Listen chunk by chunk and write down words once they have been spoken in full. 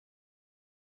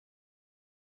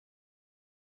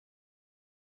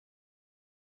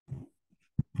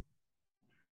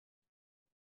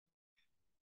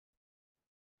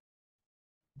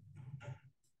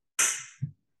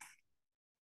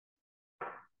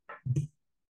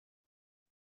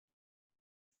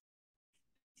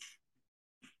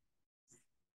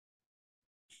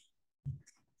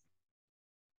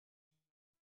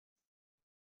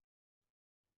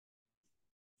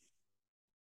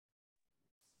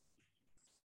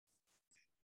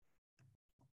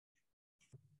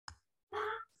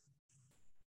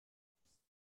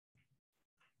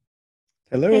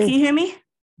Hey, can Hello, you hear me?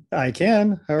 I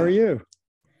can. How are you?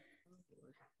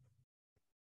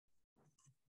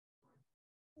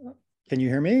 Can you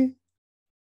hear me?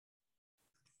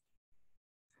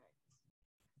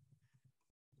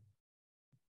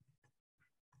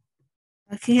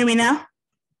 Can you hear me now?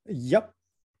 Yep,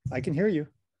 I can hear you.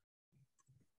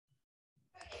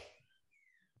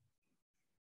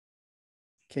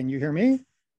 Can you hear me?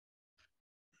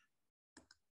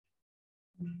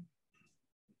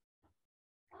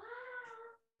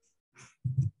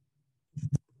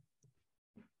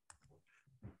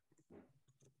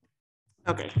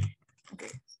 Okay.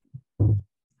 Okay.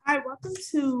 Hi, welcome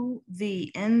to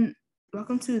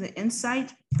the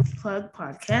Insight Plug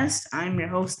podcast. I'm your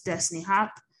host, Destiny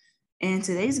Hop, and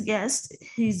today's guest,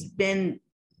 he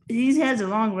has a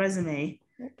long resume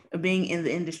of being in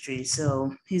the industry.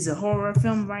 So he's a horror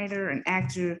film writer, an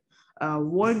actor,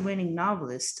 award-winning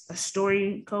novelist, a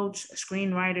story coach, a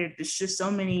screenwriter. There's just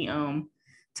so many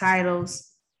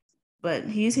titles. But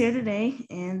he's here today,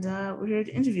 and we're here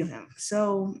to interview him.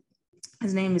 So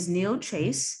his name is Neil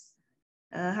Chase.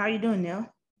 How are you doing, Neil?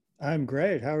 I'm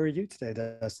great. How are you today,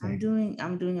 Destiny?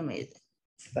 I'm doing amazing.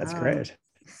 That's Um, great.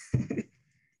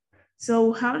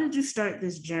 so how did you start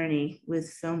this journey with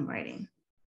film writing?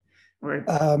 Or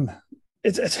Um,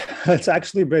 it's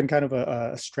actually been kind of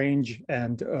a strange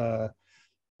and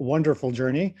wonderful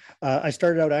journey. I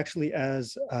started out actually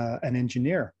as an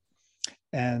engineer,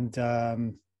 and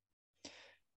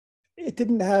it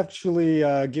didn't actually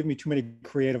give me too many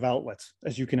creative outlets,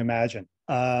 as you can imagine.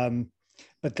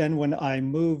 But then when I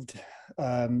moved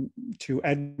to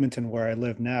Edmonton, where I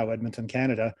live now, Edmonton,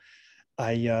 Canada,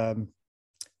 I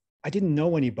I didn't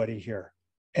know anybody here,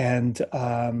 and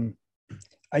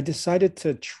I decided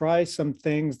to try some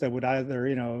things that would either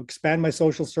expand my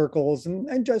social circles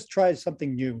and just try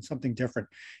something new, something different.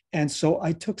 And so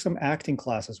I took some acting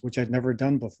classes, which I'd never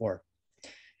done before,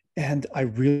 and I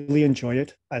really enjoy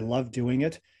it. I love doing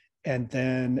it. And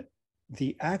then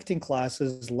the acting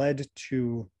classes led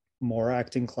to more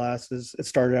acting classes. It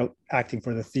started out acting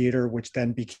for the theater, which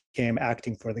then became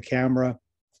acting for the camera.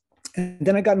 And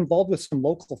then I got involved with some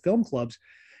local film clubs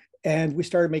and we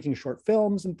started making short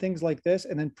films and things like this.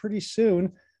 And then pretty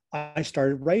soon I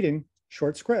started writing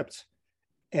short scripts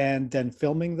and then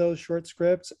filming those short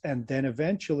scripts. And then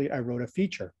eventually I wrote a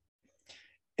feature.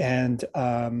 And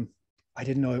I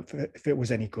didn't know if it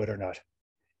was any good or not.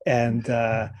 And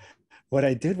what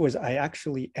I did was I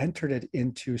actually entered it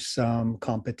into some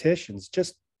competitions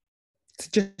just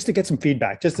to get some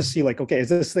feedback, just to see like, okay, is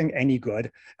this thing any good?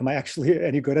 Am I actually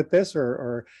any good at this,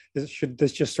 or should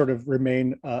this just sort of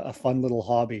remain a fun little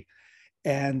hobby?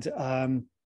 And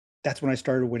that's when I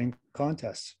started winning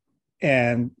contests.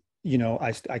 And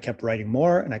I kept writing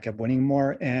more, and I kept winning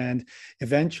more, and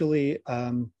eventually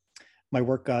my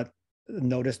work got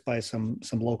noticed by some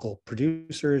local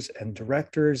producers and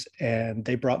directors, and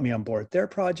they brought me on board their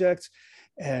projects,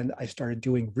 and I started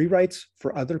doing rewrites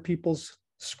for other people's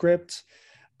scripts.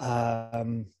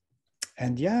 um,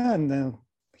 and yeah, and then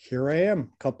here I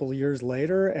am a couple of years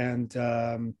later, and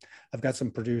I've got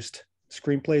some produced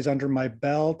screenplays under my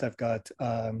belt. I've got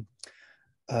uh,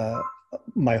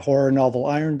 my horror novel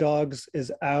Iron Dogs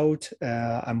is out.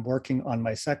 I'm working on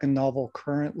my second novel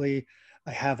currently.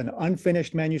 I have an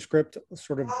unfinished manuscript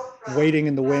sort of waiting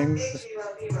in the wings.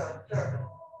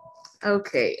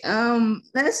 okay,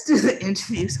 let's do the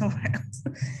interview somewhere else.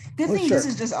 Good Oh, thing this sure.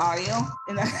 is just audio,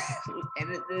 and I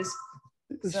edit this.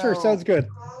 Sure, So, sounds good.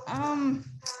 um,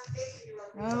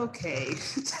 okay.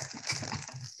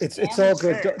 It's all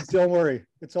good. Amateur. Don't worry.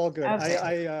 It's all good.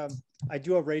 Okay. I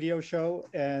do a radio show,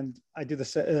 and I do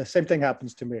the same thing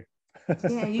happens to me.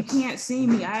 Yeah, you can't see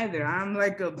me either. I'm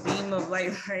like a beam of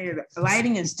light right here. The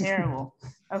lighting is terrible.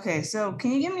 Okay, so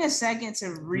can you give me a second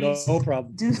to read? No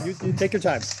problem. Do You take your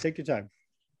time. Take your time.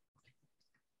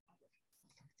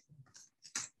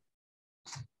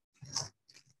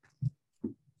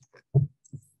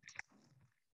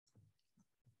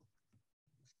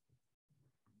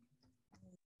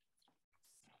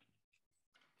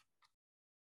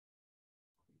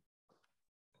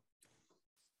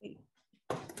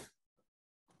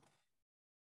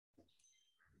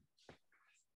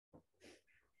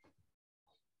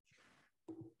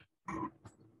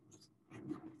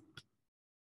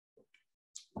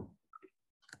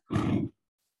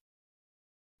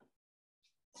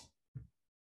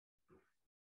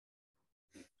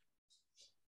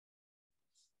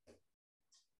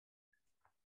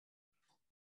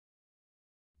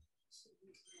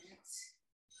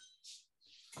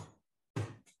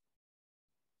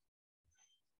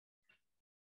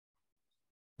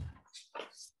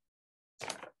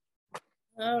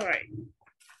 all right.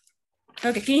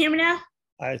 Okay, can you hear me now?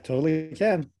 I totally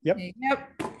can. Yep.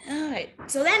 Yep. All right.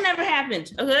 So that never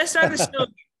happened. Okay, let's start the show.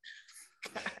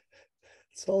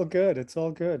 It's all good. It's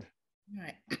all good. All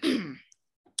right.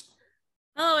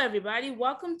 Hello, everybody.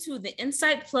 Welcome to the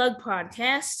Insight Plug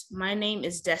podcast. My name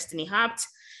is Destiny Hopt,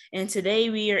 and today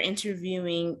we are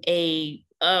interviewing a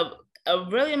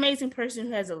really amazing person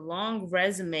who has a long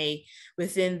resume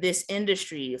within this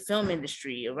industry, the film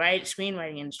industry, right?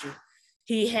 Screenwriting industry.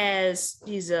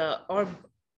 He's a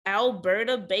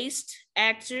Alberta-based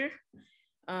actor,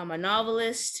 a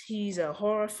novelist. He's a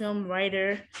horror film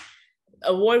writer,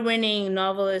 award-winning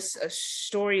novelist, a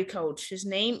story coach. His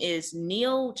name is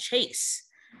Neil Chase,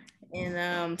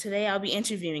 and today I'll be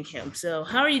interviewing him. So,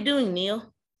 how are you doing,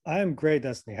 Neil? I'm great,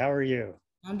 Destiny. How are you?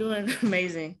 I'm doing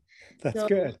amazing. That's So,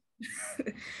 good.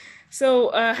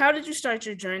 How did you start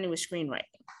your journey with screenwriting?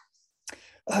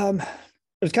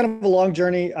 It was kind of a long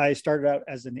journey. I started out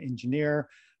as an engineer.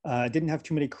 Didn't have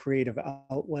too many creative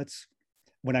outlets.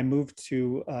 When I moved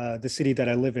to the city that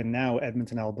I live in now,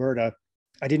 Edmonton, Alberta,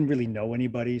 I didn't really know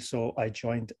anybody. So I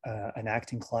joined an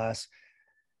acting class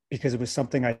because it was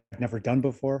something I'd never done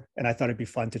before. And I thought it'd be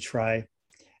fun to try.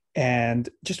 And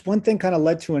just one thing kind of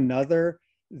led to another.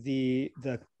 The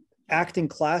acting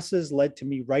classes led to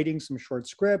me writing some short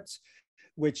scripts,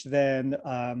 which then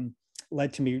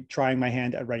led to me trying my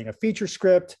hand at writing a feature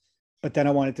script. But then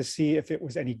I wanted to see if it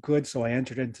was any good. So I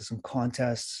entered into some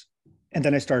contests, and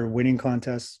then I started winning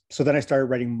contests. So then I started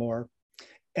writing more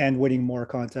and winning more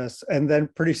contests. And then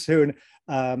pretty soon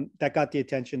that got the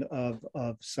attention of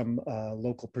some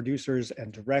local producers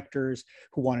and directors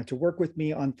who wanted to work with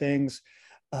me on things.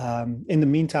 In the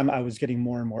meantime, I was getting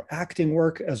more and more acting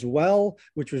work as well,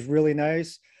 which was really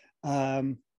nice.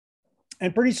 And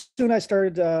pretty soon I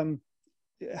started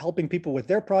helping people with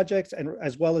their projects, and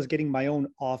as well as getting my own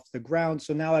off the ground.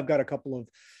 So now I've got a couple of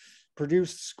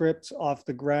produced scripts off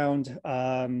the ground,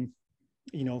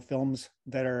 films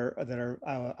that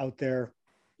are out there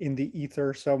in the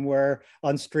ether somewhere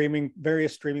on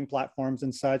various streaming platforms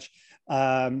and such.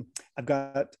 I've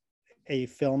got a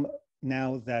film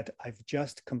now that I've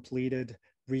just completed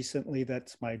recently.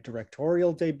 That's my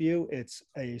directorial debut. It's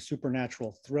a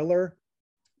supernatural thriller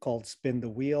called Spin the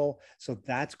Wheel. So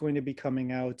that's going to be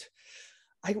coming out,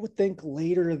 I would think,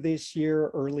 later this year,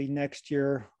 early next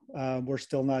year. We're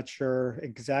still not sure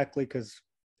exactly because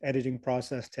editing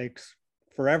process takes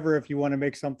forever if you want to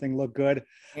make something look good.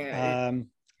 Yeah.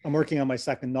 I'm working on my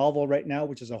second novel right now,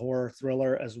 which is a horror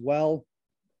thriller as well.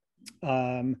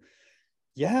 That's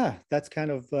kind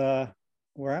of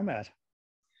where I'm at.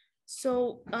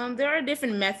 So there are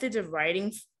different methods of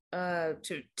writing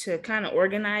to kind of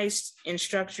organize and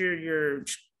structure your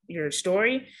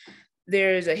story.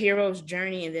 There's a hero's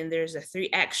journey, and then there's a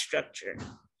 3-act structure.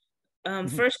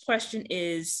 First question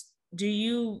is, do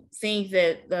you think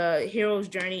that the hero's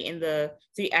journey and the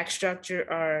 3-act structure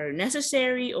are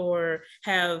necessary, or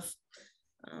have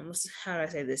how do I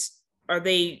say this? Are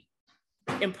they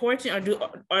important,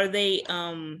 or are they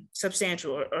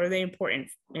substantial, or are they important?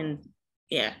 And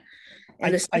yeah.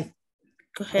 And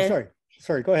go ahead.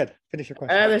 Sorry, go ahead. Finish your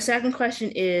question. The second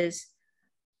question is,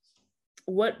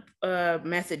 what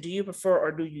method do you prefer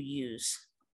or do you use?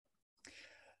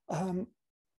 I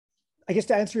guess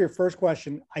to answer your first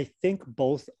question, I think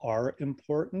both are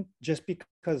important just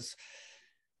because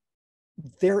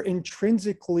they're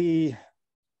intrinsically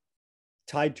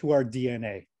tied to our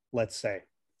DNA, let's say.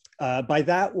 By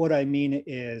that, what I mean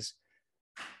is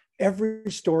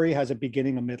every story has a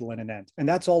beginning, a middle, and an end. And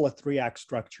that's all a 3-act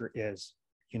structure is.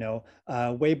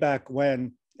 Way back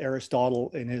when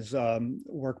Aristotle, in his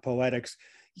work Poetics,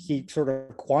 he sort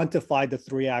of quantified the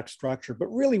 3-act structure, but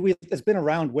really it's been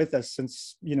around with us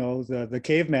since, the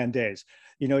caveman days.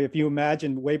 If you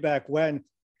imagine way back when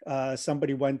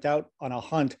somebody went out on a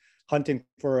hunting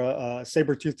for a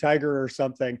saber-toothed tiger or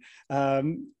something,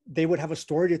 they would have a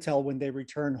story to tell when they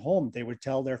return home. They would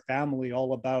tell their family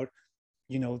all about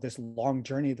this long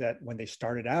journey that when they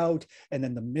started out, and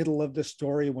then the middle of the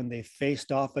story when they faced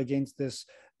off against this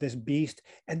beast,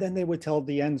 and then they would tell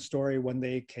the end story when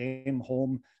they came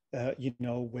home,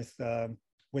 with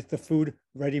the food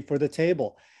ready for the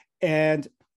table, and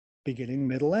beginning,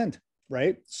 middle, end,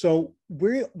 right? So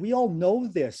we all know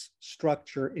this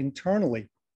structure internally,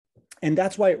 and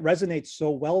that's why it resonates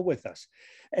so well with us.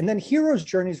 And then hero's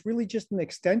journey is really just an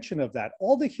extension of that.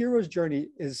 All the hero's journey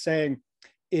is saying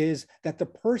is that the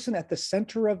person at the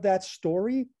center of that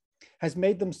story has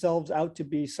made themselves out to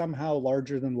be somehow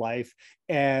larger than life,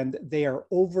 and they are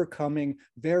overcoming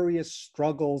various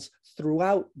struggles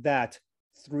throughout that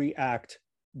 3-act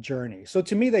journey. So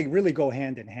to me, they really go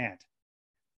hand in hand.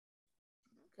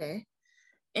 Okay.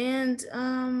 And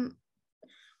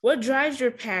What drives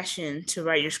your passion to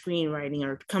write your screenwriting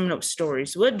or coming up with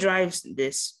stories? What drives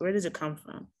this? Where does it come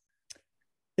from?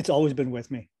 It's always been with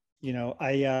me. You know,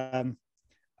 I,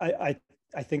 I,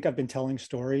 I think I've been telling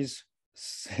stories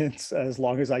since as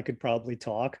long as I could probably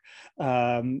talk,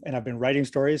 and I've been writing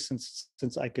stories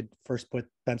since I could first put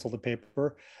pencil to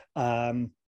paper.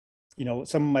 Um, you know,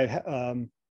 some of my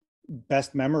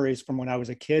best memories from when I was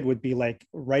a kid would be like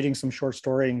writing some short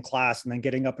story in class and then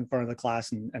getting up in front of the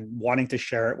class and wanting to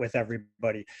share it with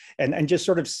everybody, and just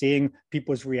sort of seeing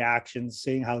people's reactions,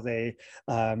 seeing how they,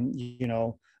 you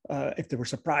know, if they were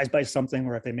surprised by something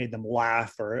or if they made them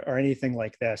laugh or anything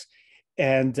like this.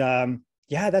 And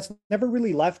yeah, that's never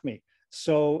really left me.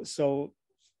 So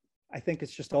I think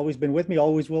it's just always been with me,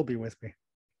 always will be with me.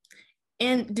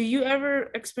 And do you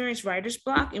ever experience writer's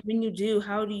block? And when you do,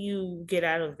 how do you get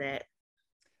out of that?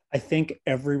 I think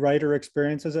every writer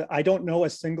experiences it. I don't know a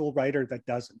single writer that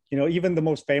doesn't. You know, even the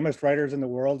most famous writers in the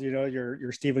world, you know,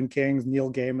 your Stephen Kings,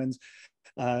 Neil Gaiman's,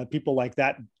 people like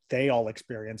that, they all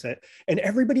experience it. And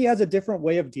everybody has a different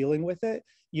way of dealing with it.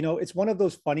 You know, it's one of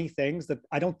those funny things that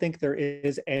I don't think there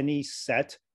is any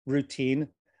set routine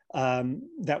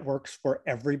that works for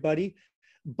everybody.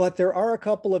 But there are a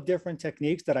couple of different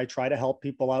techniques that I try to help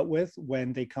people out with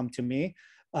when they come to me.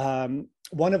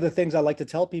 One of the things I like to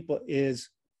tell people is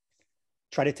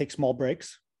try to take small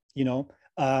breaks, you know,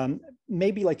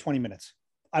 maybe like 20 minutes.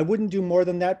 I wouldn't do more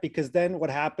than that, because then what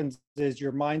happens is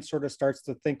your mind sort of starts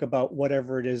to think about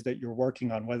whatever it is that you're working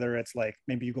on, whether it's like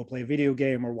maybe you go play a video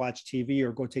game or watch TV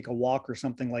or go take a walk or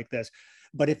something like this.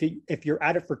 But if you're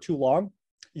at it for too long,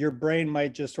 your brain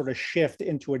might just sort of shift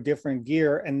into a different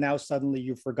gear, and now suddenly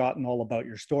you've forgotten all about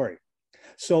your story.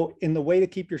 So in the way to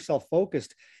keep yourself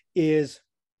focused is,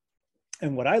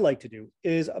 and what I like to do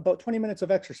is about 20 minutes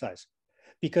of exercise,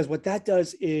 because what that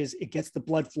does is it gets the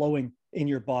blood flowing in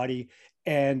your body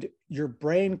and your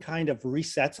brain kind of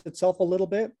resets itself a little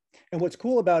bit. And what's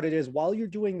cool about it is while you're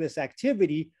doing this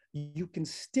activity, you can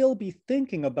still be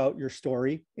thinking about your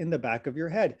story in the back of your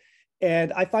head.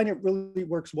 And I find it really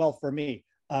works well for me.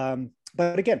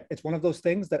 But again, it's one of those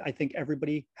things that I think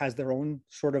everybody has their own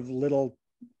sort of little,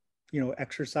 you know,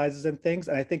 exercises and things.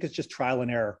 And I think it's just trial and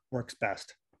error works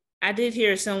best. I did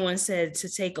hear someone said to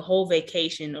take a whole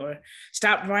vacation or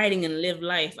stop writing and live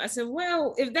life. I said,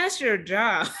 well, if that's your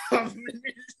job.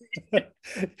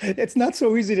 It's not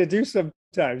so easy to do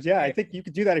sometimes. Yeah, I think you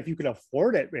could do that if you could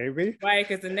afford it, maybe. Right,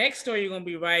 because the next story you're going to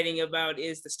be writing about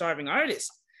is the starving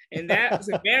artist. And that was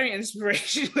a very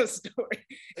inspirational story.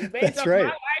 It's based That's on right.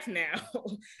 my life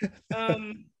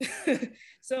now.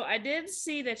 So I did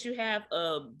see that you have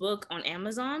a book on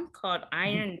Amazon called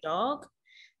Iron Dog.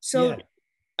 So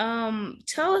Yeah.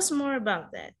 tell us more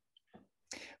about that.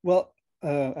 Well,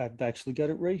 I've actually got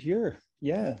it right here.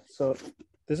 Yeah. So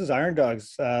this is Iron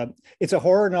Dogs. It's a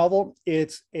horror novel.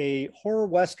 It's a horror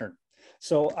Western.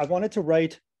 So I wanted to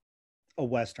write a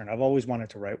Western. I've always wanted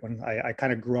to write one. I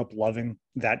kind of grew up loving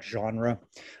that genre,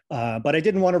 but I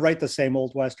didn't want to write the same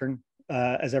old Western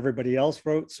as everybody else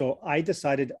wrote. So I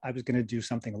decided I was going to do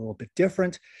something a little bit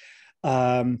different.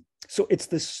 So it's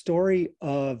the story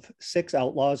of six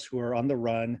outlaws who are on the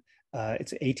run.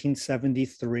 It's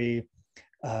 1873.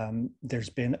 There's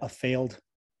been a failed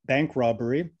bank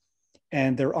robbery,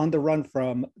 and they're on the run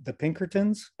from the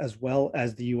Pinkertons as well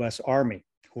as the US Army,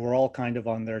 who are all kind of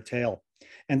on their tail.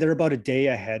 And they're about a day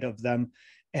ahead of them.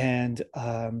 And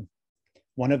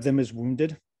one of them is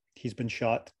wounded. He's been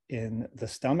shot in the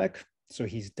stomach, so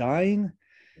he's dying.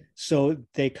 So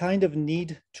they kind of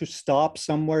need to stop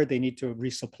somewhere. They need to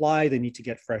resupply. They need to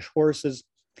get fresh horses.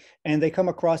 And they come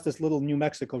across this little New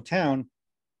Mexico town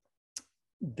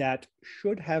that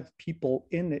should have people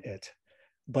in it,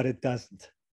 but it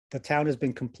doesn't. The town has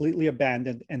been completely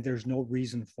abandoned and there's no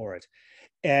reason for it.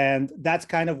 And that's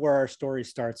kind of where our story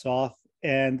starts off.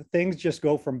 And things just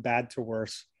go from bad to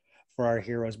worse for our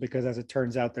heroes, because as it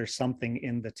turns out, there's something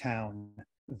in the town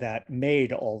that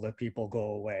made all the people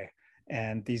go away.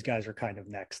 And these guys are kind of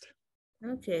next.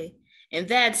 Okay. And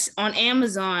that's on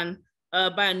Amazon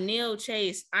by Neil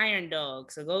Chase, Iron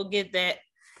Dog. So go get that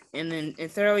and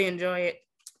thoroughly enjoy it.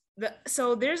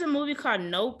 So there's a movie called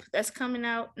Nope that's coming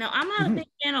out. Now, I'm not a big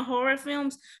fan of horror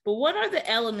films, but what are the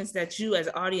elements that you as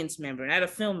an audience member, not a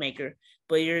filmmaker,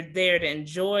 but you're there to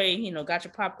enjoy, you know, got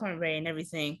your popcorn ready and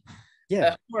everything,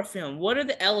 Yeah. a horror film, what are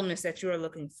the elements that you are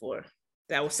looking for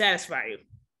that will satisfy you?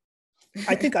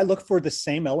 I think I look for the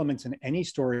same elements in any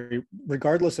story,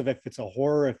 regardless of if it's a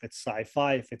horror, if it's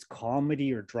sci-fi, if it's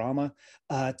comedy or drama.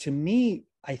 To me,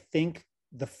 I think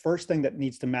the first thing that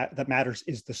needs to that matters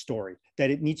is the story, that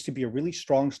it needs to be a really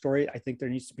strong story. I think there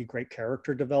needs to be great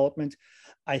character development.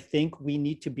 I think we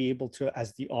need to be able to,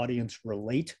 as the audience,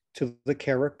 relate to the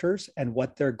characters and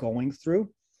what they're going through.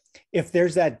 If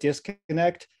there's that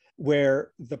disconnect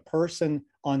where the person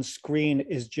on screen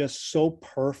is just so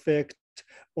perfect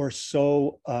or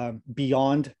so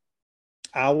beyond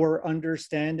our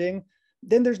understanding,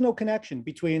 then there's no connection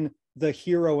between the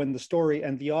hero and the story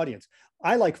and the audience.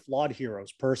 I like flawed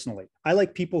heroes personally. I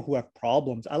like people who have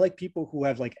problems. I like people who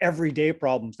have like everyday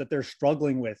problems that they're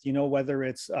struggling with, you know, whether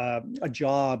it's a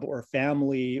job or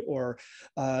family or,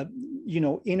 you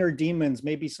know, inner demons,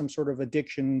 maybe some sort of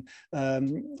addiction,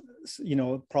 you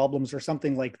know, problems or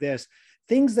something like this.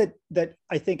 Things that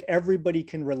I think everybody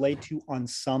can relate to on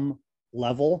some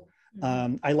level.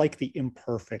 I like the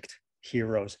imperfect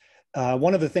heroes.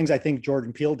 One of the things I think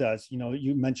Jordan Peele does, you know,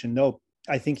 you mentioned Nope,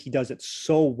 I think he does it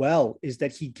so well, is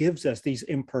that he gives us these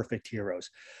imperfect heroes.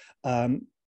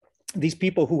 These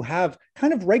people who have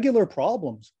kind of regular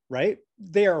problems, right?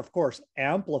 They are, of course,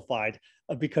 amplified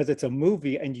because it's a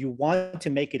movie and you want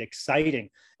to make it exciting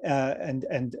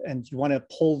and you want to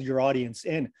pull your audience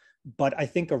in. But I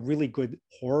think a really good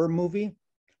horror movie,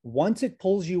 once it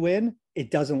pulls you in, it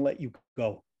doesn't let you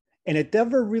go. And it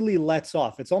never really lets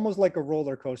off. It's almost like a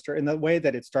roller coaster in the way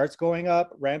that it starts going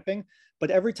up, ramping,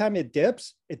 but every time it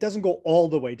dips, it doesn't go all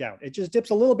the way down. It just dips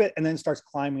a little bit and then starts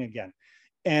climbing again.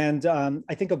 And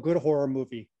I think a good horror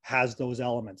movie has those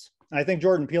elements. And I think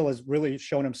Jordan Peele has really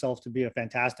shown himself to be a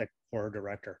fantastic horror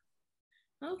director.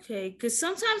 Okay, because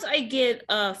sometimes I get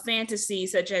fantasy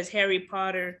such as Harry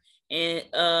Potter and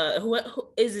who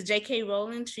is it? J.K.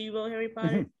 Rowling? She wrote Harry Potter.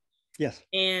 Mm-hmm. Yes.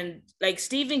 And like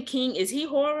Stephen King, is he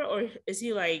horror or is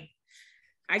he like?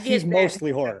 I get he's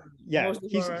mostly horror. Yeah, mostly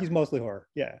he's mostly horror.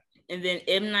 Yeah. And then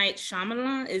M. Night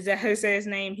Shyamalan, is that how to say his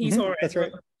name? He's horror. That's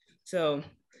right. So,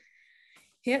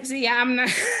 yep. See, I'm not.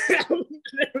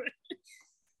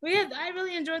 But yeah, I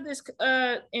really enjoyed this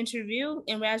interview.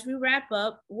 And as we wrap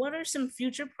up, what are some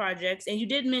future projects? And you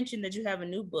did mention that you have a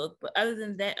new book, but other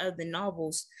than that, of the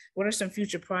novels, what are some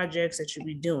future projects that you'll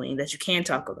be doing that you can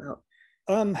talk about?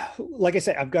 Like I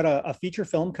said, I've got a feature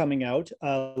film coming out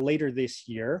later this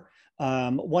year.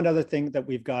 One other thing that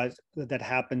we've got that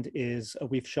happened is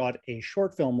we've shot a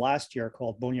short film last year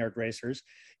called Boneyard Racers.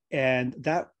 And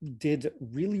that did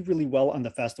really, really well on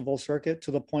the festival circuit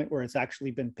to the point where it's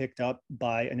actually been picked up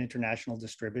by an international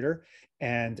distributor.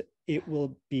 And it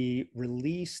will be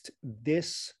released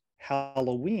this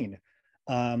Halloween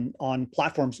on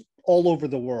platforms all over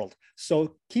the world.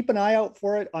 So keep an eye out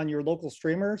for it on your local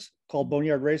streamers called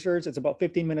Boneyard Racers. It's about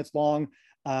 15 minutes long,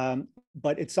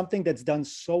 but it's something that's done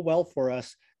so well for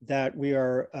us that we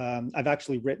are, I've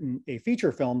actually written a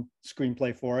feature film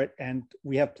screenplay for it, and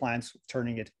we have plans of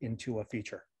turning it into a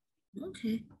feature.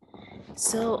 Okay.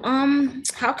 So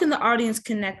how can the audience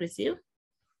connect with you?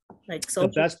 Like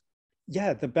social?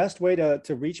 The best way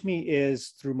to reach me is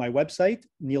through my website,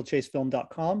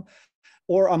 neilchasefilm.com,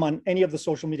 or I'm on any of the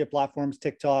social media platforms,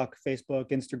 TikTok,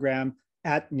 Facebook, Instagram,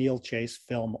 at Neil Chase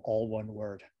Film, all one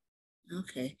word.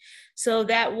 Okay. So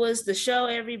that was the show,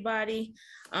 everybody.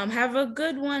 Have a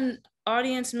good one,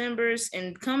 audience members,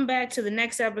 and come back to the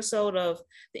next episode of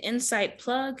The Insight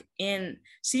Plug, and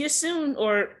see you soon,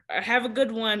 or have a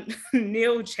good one,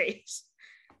 Neil Chase.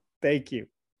 Thank you.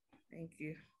 Thank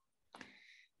you.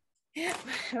 Yeah,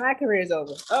 my career is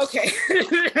over. Okay.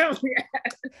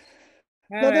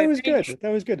 No, that was good.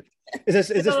 That was good. Is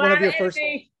this one of your first?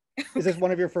 Is this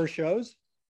one of your first shows?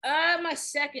 My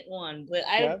second one, but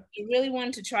I really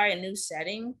wanted to try a new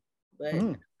setting, but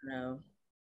no.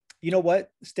 You know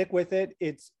what? Stick with it.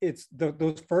 It's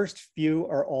those first few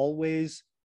are always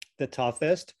the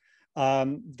toughest.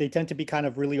 They tend to be kind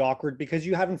of really awkward because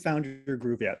you haven't found your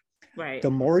groove yet. Right.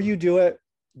 The more you do it,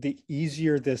 the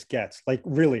easier this gets. Like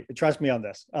really, trust me on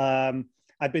this.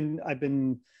 I've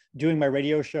been doing my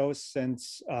radio show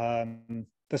since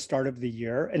the start of the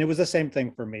year, and it was the same thing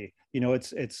for me. You know,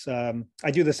 it's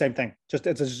I do the same thing. Just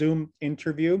it's a Zoom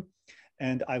interview,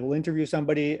 and I will interview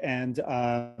somebody, and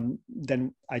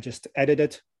then I just edit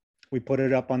it. We put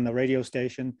it up on the radio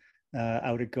station.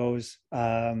 Out it goes,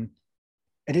 and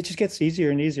it just gets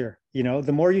easier and easier. You know,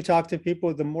 the more you talk to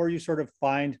people, the more you sort of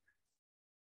find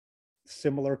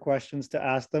similar questions to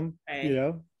ask them. Right. You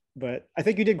know, but I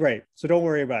think you did great, so don't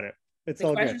worry about it. It's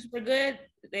all good. The questions were good.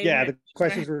 The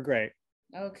questions were great.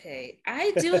 Okay.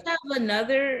 I do have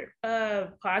another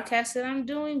podcast that I'm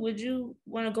doing. Would you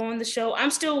want to go on the show?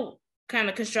 I'm still kind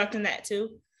of constructing that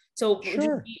too. So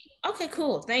sure. Okay,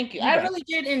 cool. Thank you. I really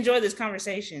did enjoy this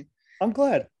conversation. I'm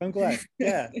glad.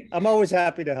 Yeah. I'm always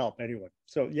happy to help anyone.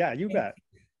 So yeah, you bet.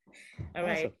 All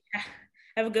right.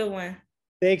 Have a good one.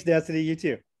 Thanks, Destiny. You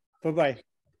too. Bye-bye.